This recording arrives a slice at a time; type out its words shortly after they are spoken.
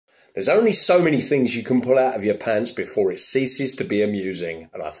There's only so many things you can pull out of your pants before it ceases to be amusing,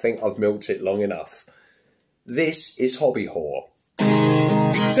 and I think I've milked it long enough. This is Hobby Whore.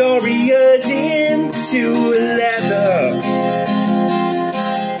 Victoria's into leather.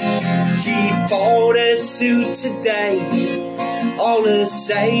 She bought a suit today, all her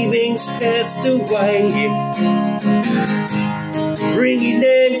savings passed away, bringing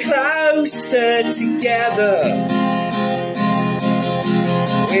them closer together.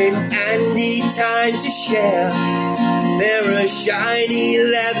 When Andy time to share, they're a shiny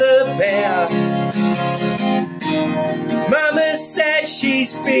leather pair. Mama says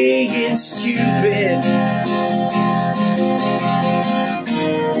she's being stupid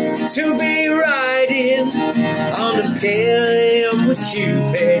to be riding on a pillion with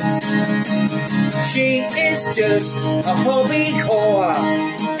Cupid. She is just a hobby whore,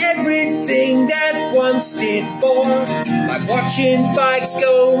 everything that once did bore, like watching bikes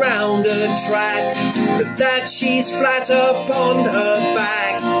go round a track, but that she's flat up on her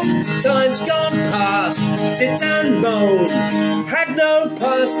back. Time's gone past, sit and moan, had no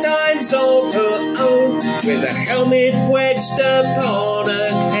pastimes of her own, with a helmet wedged upon her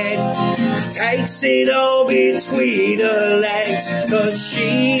head, takes it all between her legs, 'cause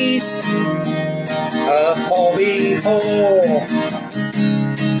she's a hobby whore.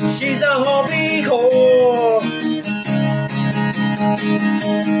 She's a hobby whore.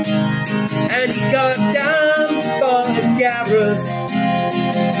 And he got down by Gareth.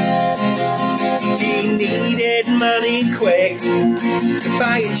 She needed money quick to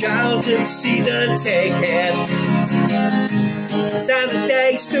buy a childhood season ticket.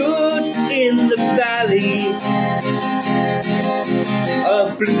 Saturday stood in the valley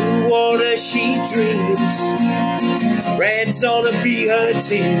of blue water she dreams. Red's gonna be her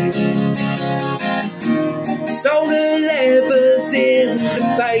team. Sold her levers in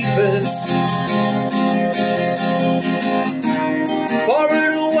the papers for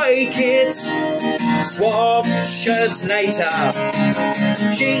an away kit. Swap shirts later.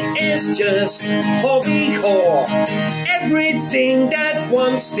 She is just hobby whore, everything that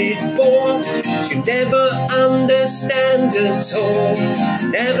once did bore. She'll never understand at all,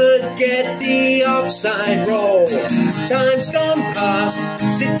 never get the offside roll. Time's gone past,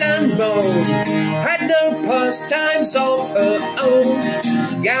 sit and moan, had no pastimes of her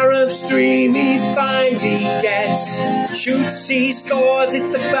own. Gareth's dream he finally gets, shoots, he scores, it's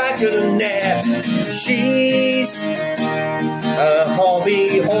the back of the net. She's a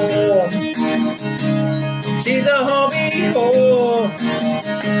hobby whore. She's a hobby whore.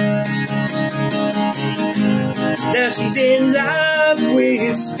 Now she's in love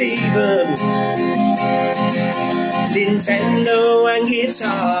with Stephen, Nintendo and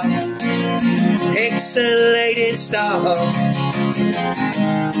guitar, pixelated star.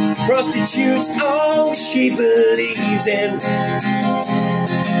 Prostitutes all she believes in.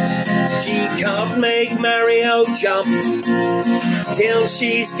 She can't make Mario jump till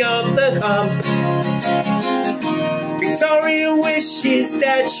she's got the hump. Victoria wishes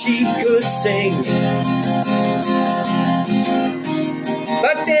that she could sing,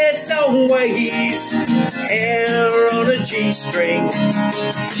 but there's always hair on a G-string.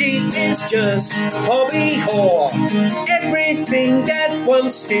 She is just hobby whore, everything that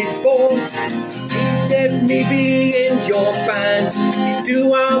once did bore. Let me be in your band,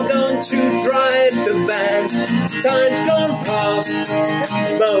 you are going to drive the van. Time's gone past,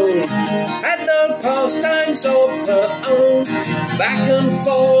 moan, had no pastimes of her own. Back and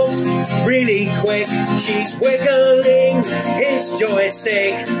forth, really quick, she's wiggling his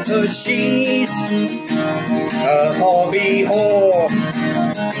joystick, 'cause she's a hobby whore.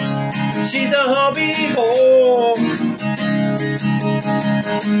 She's a hobby whore.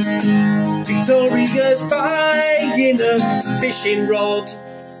 Victoria's buying a fishing rod.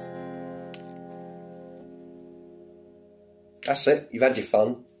 That's it, you've had your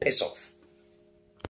fun, piss off.